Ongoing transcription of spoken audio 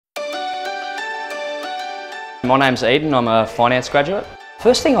My name's Eden, I'm a finance graduate.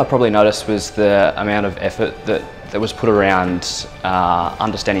 First thing I probably noticed was the amount of effort that was put around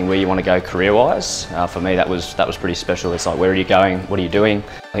understanding where you want to go career-wise. For me that was pretty special. It's like, where are you going, what are you doing?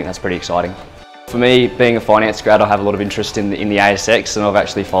 I think that's pretty exciting. For me, being a finance grad, I have a lot of interest in the ASX, and I've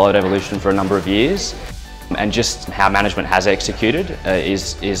actually followed Evolution for a number of years. And just how management has executed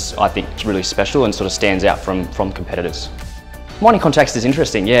is I think really special and sort of stands out from competitors. Mining context is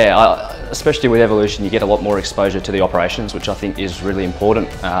interesting, yeah. Especially with Evolution, you get a lot more exposure to the operations, which I think is really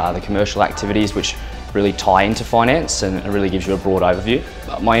important. The commercial activities, which really tie into finance and really gives you a broad overview.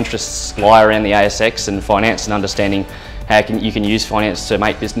 My interests lie around the ASX and finance and understanding how you can use finance to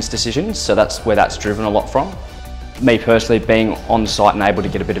make business decisions, so that's where that's driven a lot from. Me personally, being on site and able to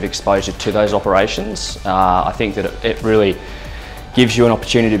get a bit of exposure to those operations, I think that it really gives you an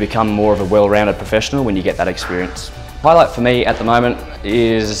opportunity to become more of a well-rounded professional when you get that experience. Highlight for me at the moment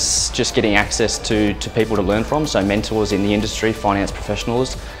is just getting access to people to learn from, so mentors in the industry, finance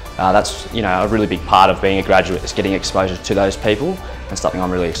professionals. That's a really big part of being a graduate, is getting exposure to those people, and something I'm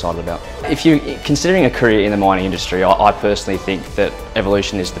really excited about. If you're considering a career in the mining industry, I personally think that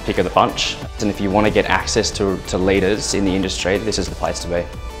Evolution is the pick of the bunch. And if you want to get access to leaders in the industry, this is the place to be.